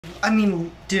I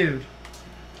mean, dude,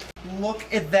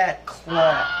 look at that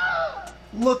claw.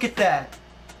 Look at that.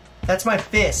 That's my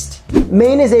fist.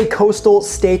 Maine is a coastal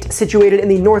state situated in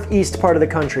the northeast part of the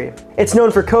country. It's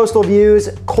known for coastal views,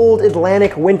 cold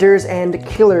Atlantic winters, and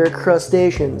killer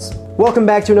crustaceans. Welcome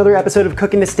back to another episode of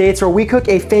Cooking the States, where we cook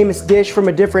a famous dish from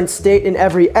a different state in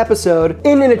every episode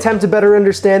in an attempt to better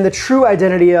understand the true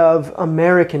identity of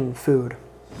American food.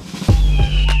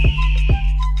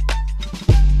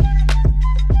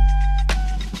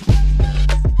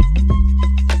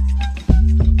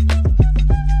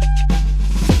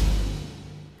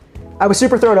 I was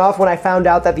super thrown off when I found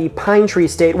out that the Pine Tree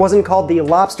State wasn't called the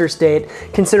Lobster State,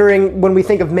 considering when we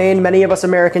think of Maine, many of us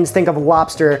Americans think of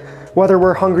lobster, whether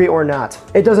we're hungry or not.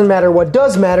 It doesn't matter. What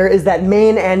does matter is that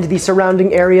Maine and the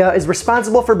surrounding area is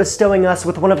responsible for bestowing us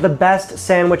with one of the best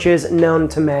sandwiches known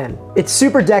to man. It's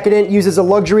super decadent, uses a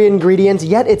luxury ingredient,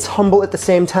 yet it's humble at the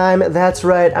same time. That's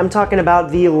right, I'm talking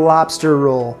about the lobster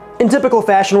roll. In typical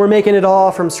fashion, we're making it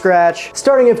all from scratch,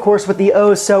 starting of course with the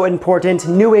oh so important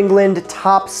New England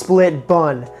Top Slit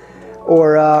Bun,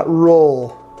 or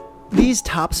roll. These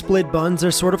top split buns are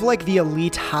sort of like the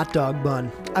elite hot dog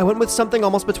bun. I went with something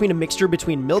almost between a mixture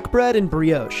between milk bread and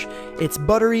brioche. It's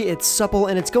buttery, it's supple,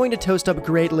 and it's going to toast up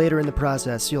great later in the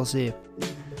process, you'll see.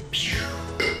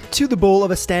 To the bowl of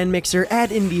a stand mixer,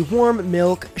 add in the warm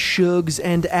milk, sugars,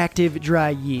 and active dry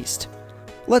yeast.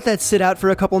 Let that sit out for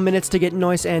a couple minutes to get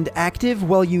nice and active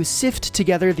while you sift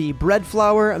together the bread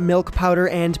flour, milk powder,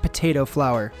 and potato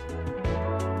flour.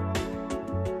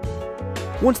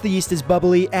 Once the yeast is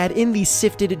bubbly, add in the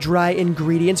sifted dry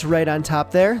ingredients right on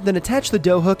top there, then attach the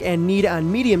dough hook and knead on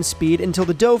medium speed until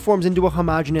the dough forms into a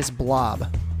homogeneous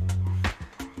blob.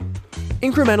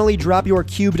 Incrementally drop your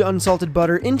cubed unsalted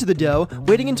butter into the dough,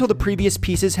 waiting until the previous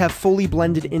pieces have fully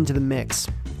blended into the mix.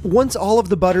 Once all of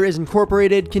the butter is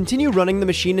incorporated, continue running the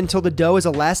machine until the dough is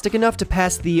elastic enough to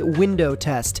pass the window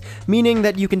test, meaning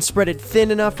that you can spread it thin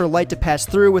enough for light to pass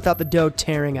through without the dough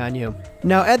tearing on you.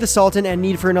 Now add the salt in and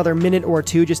knead for another minute or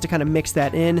two just to kind of mix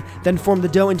that in, then form the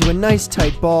dough into a nice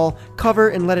tight ball, cover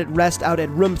and let it rest out at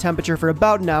room temperature for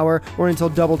about an hour or until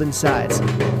doubled in size.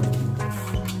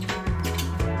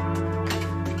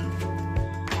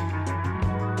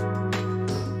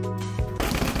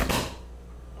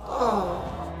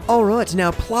 Alright,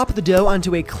 now plop the dough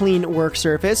onto a clean work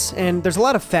surface, and there's a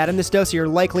lot of fat in this dough, so you're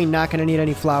likely not going to need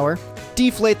any flour.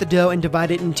 Deflate the dough and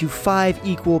divide it into 5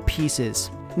 equal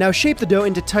pieces. Now shape the dough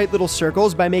into tight little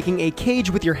circles by making a cage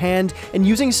with your hand and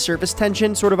using surface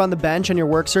tension sort of on the bench on your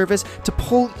work surface to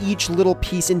pull each little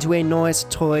piece into a nice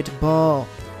tight ball.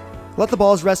 Let the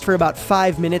balls rest for about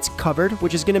 5 minutes covered,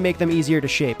 which is going to make them easier to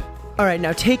shape. Alright,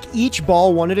 now take each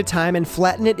ball one at a time and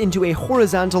flatten it into a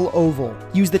horizontal oval.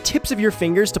 Use the tips of your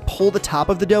fingers to pull the top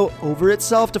of the dough over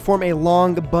itself to form a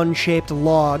long, bun-shaped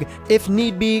log. If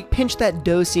need be, pinch that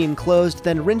dough seam closed,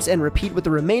 then rinse and repeat with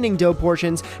the remaining dough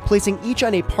portions, placing each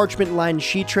on a parchment-lined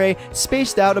sheet tray,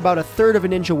 spaced out about 1/3 of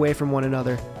an inch away from one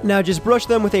another. Now just brush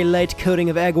them with a light coating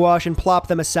of egg wash and plop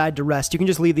them aside to rest. You can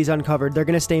just leave these uncovered. They're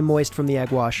going to stay moist from the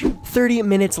egg wash. 30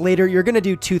 minutes later, you're going to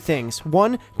do 2 things.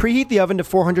 1, preheat the oven to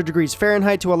 400 degrees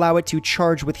Fahrenheit to allow it to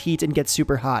charge with heat and get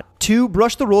super hot. 2,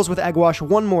 brush the rolls with egg wash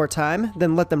one more time,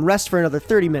 then let them rest for another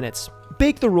 30 minutes.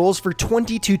 Bake the rolls for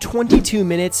 20 to 22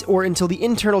 minutes or until the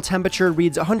internal temperature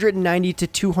reads 190 to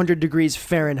 200 degrees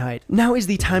Fahrenheit. Now is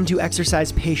the time to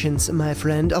exercise patience, my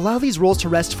friend. Allow these rolls to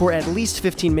rest for at least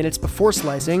 15 minutes before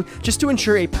slicing, just to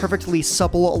ensure a perfectly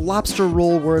supple, lobster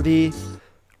roll-worthy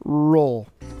roll.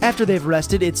 After they've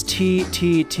rested, it's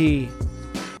TTT.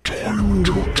 Time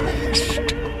to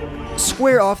toast.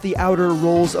 Square off the outer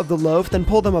rolls of the loaf, then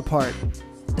pull them apart.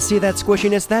 See that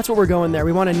squishiness? That's what we're going there.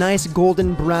 We want a nice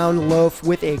golden brown loaf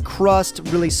with a crust,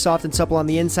 really soft and supple on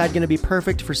the inside, going to be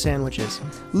perfect for sandwiches.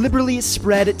 Liberally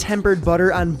spread tempered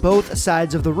butter on both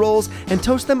sides of the rolls and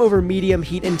toast them over medium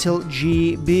heat until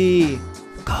GB.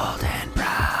 Golden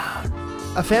brown.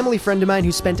 A family friend of mine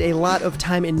who spent a lot of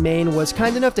time in Maine was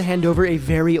kind enough to hand over a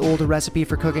very old recipe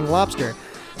for cooking lobster.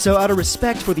 So out of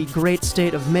respect for the great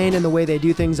state of Maine and the way they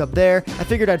do things up there, I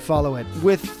figured I'd follow it,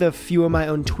 with a few of my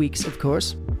own tweaks, of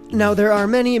course. Now, there are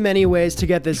many, many ways to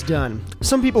get this done.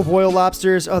 Some people boil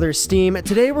lobsters, others steam.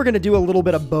 Today, we're going to do a little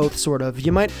bit of both, sort of.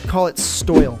 You might call it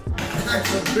stoil.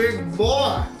 That's a big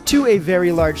boy. To a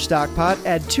very large stock pot,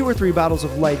 add 2 or 3 bottles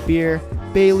of light beer,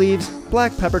 bay leaves,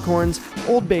 black peppercorns,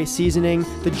 Old Bay seasoning,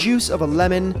 the juice of a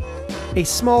lemon, a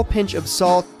small pinch of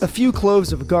salt, a few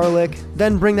cloves of garlic,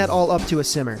 then bring that all up to a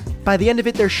simmer. By the end of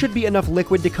it, there should be enough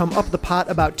liquid to come up the pot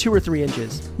about 2 or 3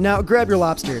 inches. Now grab your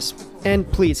lobsters. And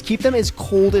please, keep them as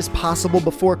cold as possible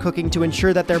before cooking to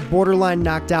ensure that they're borderline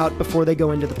knocked out before they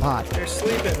go into the pot. They're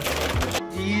sleeping.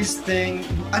 These things,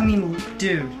 I mean,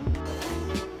 dude.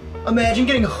 Imagine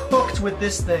getting hooked with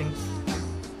this thing.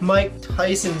 Mike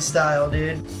Tyson style,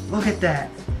 dude. Look at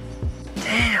that.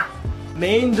 Damn.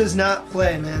 Maine does not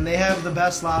play, man. They have the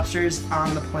best lobsters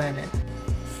on the planet.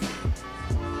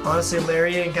 Honestly,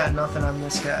 Larry ain't got nothing on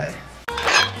this guy.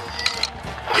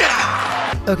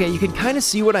 Okay, you can kind of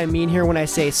see what I mean here when I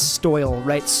say stoil,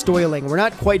 right? Stoiling. We're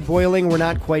not quite boiling, we're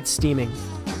not quite steaming.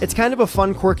 It's kind of a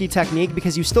fun, quirky technique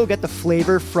because you still get the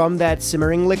flavor from that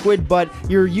simmering liquid, but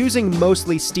you're using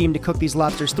mostly steam to cook these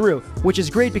lobsters through, which is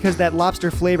great because that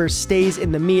lobster flavor stays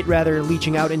in the meat rather than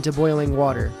leaching out into boiling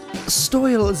water.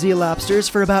 Stoil the lobsters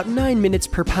for about 9 minutes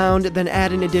per pound, then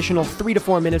add an additional 3 to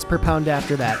 4 minutes per pound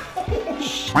after that.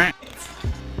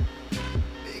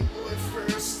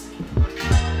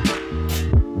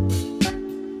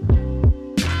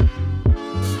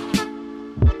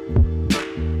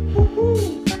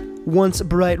 Once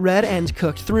bright red and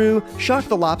cooked through, shock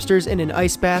the lobsters in an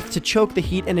ice bath to choke the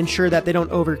heat and ensure that they don't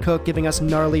overcook, giving us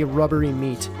gnarly, rubbery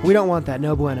meat. We don't want that,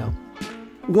 no bueno.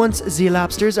 Once the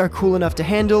lobsters are cool enough to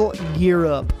handle, gear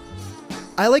up.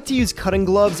 I like to use cutting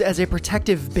gloves as a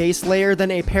protective base layer,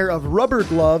 then a pair of rubber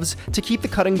gloves to keep the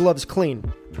cutting gloves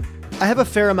clean. I have a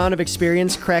fair amount of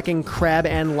experience cracking crab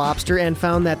and lobster and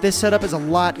found that this setup is a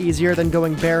lot easier than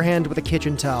going barehand with a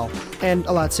kitchen towel, and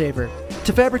a lot safer.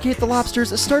 To fabricate the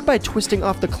lobsters, start by twisting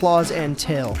off the claws and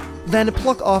tail. Then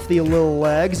pluck off the little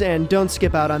legs, and don't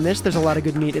skip out on this, there's a lot of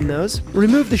good meat in those.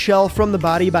 Remove the shell from the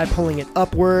body by pulling it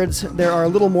upwards. There are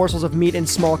little morsels of meat in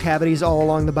small cavities all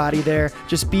along the body there.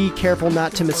 Just be careful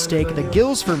not to mistake the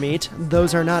gills for meat.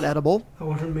 Those are not edible. I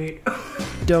want meat.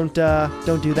 Don't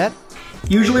do that.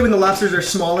 Usually when the lobsters are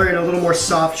smaller and a little more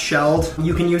soft-shelled,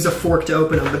 you can use a fork to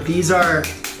open them, but these are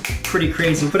pretty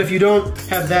crazy. But if you don't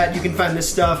have that, you can find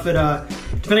this stuff at,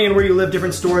 depending on where you live,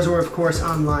 different stores, or of course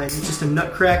online. It's just a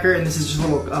nutcracker, and this is just a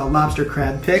little lobster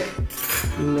crab pick.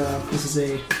 And this is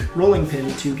a rolling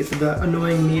pin to get the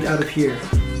annoying meat out of here.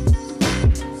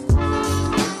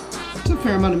 It's a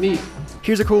fair amount of meat.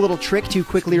 Here's a cool little trick to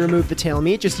quickly remove the tail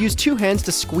meat. Just use 2 hands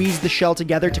to squeeze the shell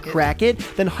together to crack it,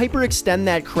 then hyperextend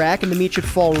that crack and the meat should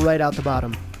fall right out the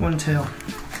bottom. One tail.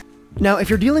 Now, if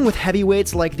you're dealing with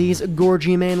heavyweights like these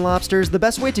gorgy Maine lobsters, the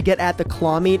best way to get at the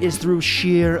claw meat is through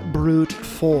sheer brute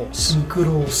force. Some good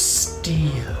old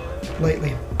steel.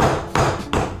 Lightly.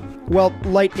 Well,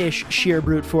 light-ish sheer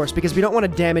brute force, because we don't want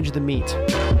to damage the meat.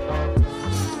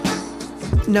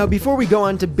 Now, before we go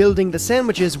on to building the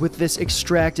sandwiches with this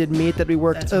extracted meat that we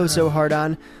worked so hard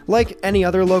on, like any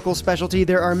other local specialty,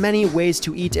 there are many ways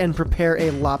to eat and prepare a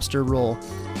lobster roll.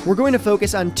 We're going to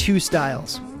focus on 2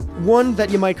 styles. One that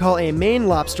you might call a Maine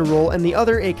lobster roll, and the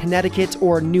other a Connecticut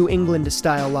or New England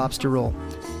style lobster roll.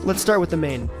 Let's start with the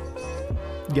Maine.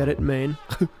 Get it, Maine?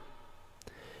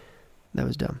 That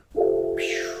was dumb.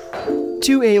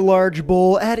 To a large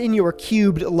bowl, add in your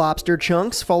cubed lobster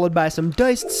chunks, followed by some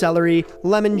diced celery,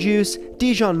 lemon juice,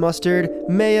 Dijon mustard,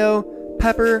 mayo,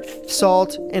 pepper,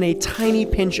 salt, and a tiny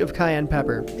pinch of cayenne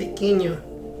pepper. Pequeño.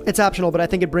 It's optional, but I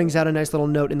think it brings out a nice little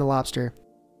note in the lobster.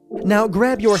 Now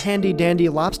grab your handy-dandy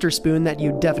lobster spoon that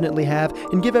you definitely have,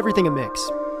 and give everything a mix.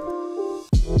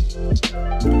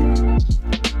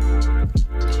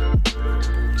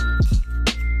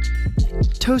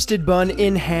 Toasted bun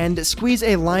in hand, squeeze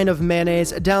a line of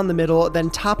mayonnaise down the middle,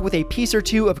 then top with a piece or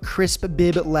 2 of crisp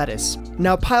bib lettuce.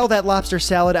 Now pile that lobster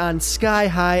salad on sky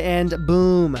high and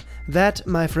boom. That,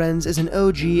 my friends, is an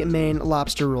OG Maine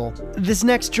lobster roll. This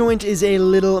next joint is a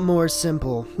little more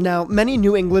simple. Now, many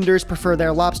New Englanders prefer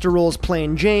their lobster rolls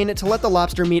plain Jane to let the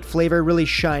lobster meat flavor really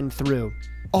shine through.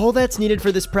 All that's needed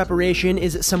for this preparation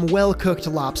is some well-cooked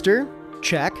lobster,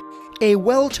 check, a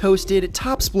well-toasted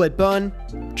top split bun,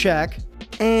 check,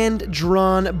 and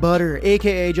drawn butter,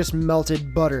 aka just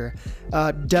melted butter.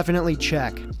 Definitely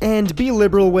check. And be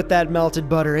liberal with that melted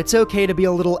butter. It's okay to be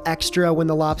a little extra when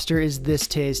the lobster is this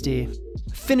tasty.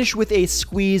 Finish with a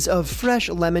squeeze of fresh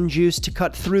lemon juice to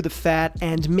cut through the fat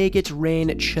and make it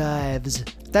rain chives.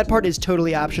 That part is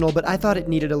totally optional, but I thought it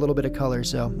needed a little bit of color,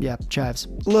 so yeah, chives.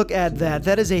 Look at that.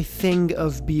 That is a thing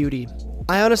of beauty.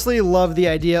 I honestly love the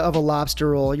idea of a lobster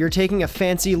roll. You're taking a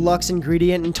fancy luxe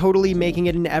ingredient and totally making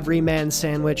it an everyman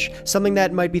sandwich. Something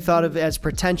that might be thought of as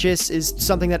pretentious is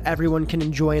something that everyone can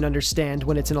enjoy and understand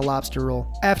when it's in a lobster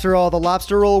roll. After all, the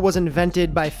lobster roll was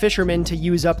invented by fishermen to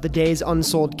use up the day's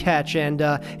unsold catch, and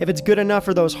if it's good enough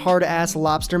for those hard-ass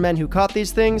lobstermen who caught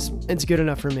these things, it's good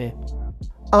enough for me.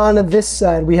 On this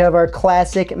side, we have our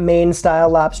classic Maine-style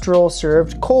lobster roll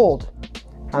served cold.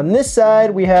 On this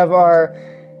side, we have our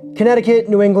Connecticut,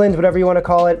 New England, whatever you want to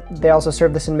call it. They also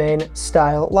serve this in Maine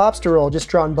style lobster roll, just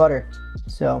drawn butter.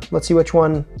 So let's see which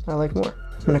one I like more.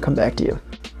 I'm gonna come back to you.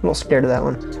 little scared of that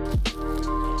one.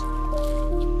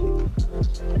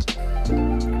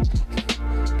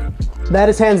 That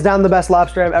is hands down the best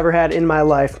lobster I've ever had in my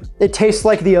life. It tastes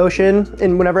like the ocean,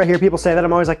 and whenever I hear people say that,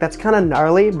 I'm always like, that's kind of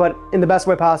gnarly, but in the best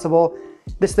way possible.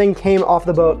 This thing came off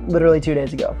the boat literally 2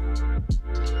 days ago.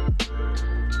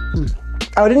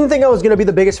 I didn't think I was gonna be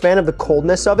the biggest fan of the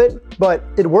coldness of it, but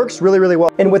it works really, really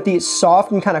well. And with the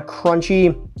soft and kind of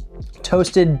crunchy,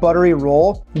 toasted, buttery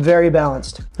roll, very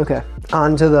balanced. Okay,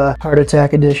 on to the heart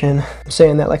attack edition. I'm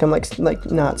saying that like I'm like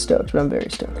not stoked, but I'm very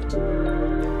stoked.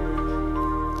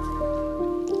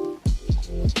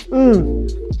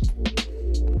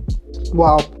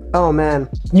 Wow. Oh man.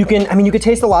 You could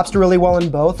taste the lobster really well in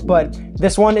both, but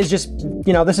this one is just,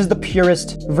 you know, this is the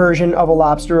purest version of a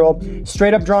lobster roll.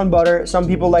 Straight up drawn butter. Some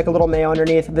people like a little mayo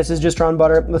underneath. This is just drawn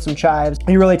butter with some chives.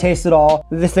 You really taste it all.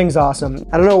 This thing's awesome.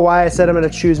 I don't know why I said I'm gonna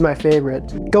choose my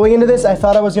favorite. Going into this, I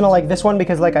thought I was gonna like this one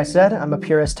because like I said, I'm a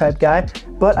purist type guy,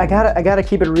 but I gotta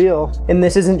keep it real. And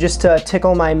this isn't just to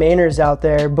tickle my Mainers out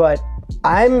there, but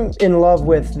I'm in love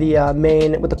with the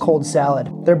Maine with the cold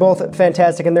salad. They're both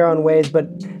fantastic in their own ways, but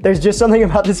there's just something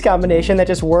about this combination that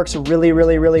just works really,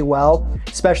 really, really well,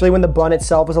 especially when the bun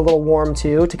itself is a little warm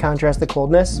too, to contrast the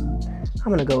coldness.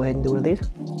 I'm gonna go ahead and do one of these.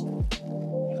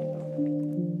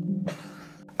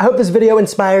 I hope this video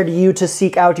inspired you to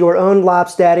seek out your own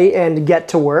lobstaddy and get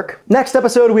to work. Next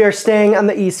episode, we are staying on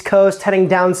the East Coast, heading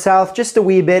down south just a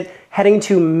wee bit, heading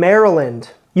to Maryland.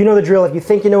 You know the drill. If you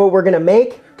think you know what we're gonna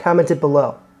make, comment it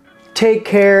below. Take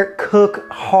care,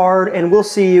 cook hard, and we'll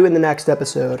see you in the next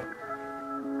episode.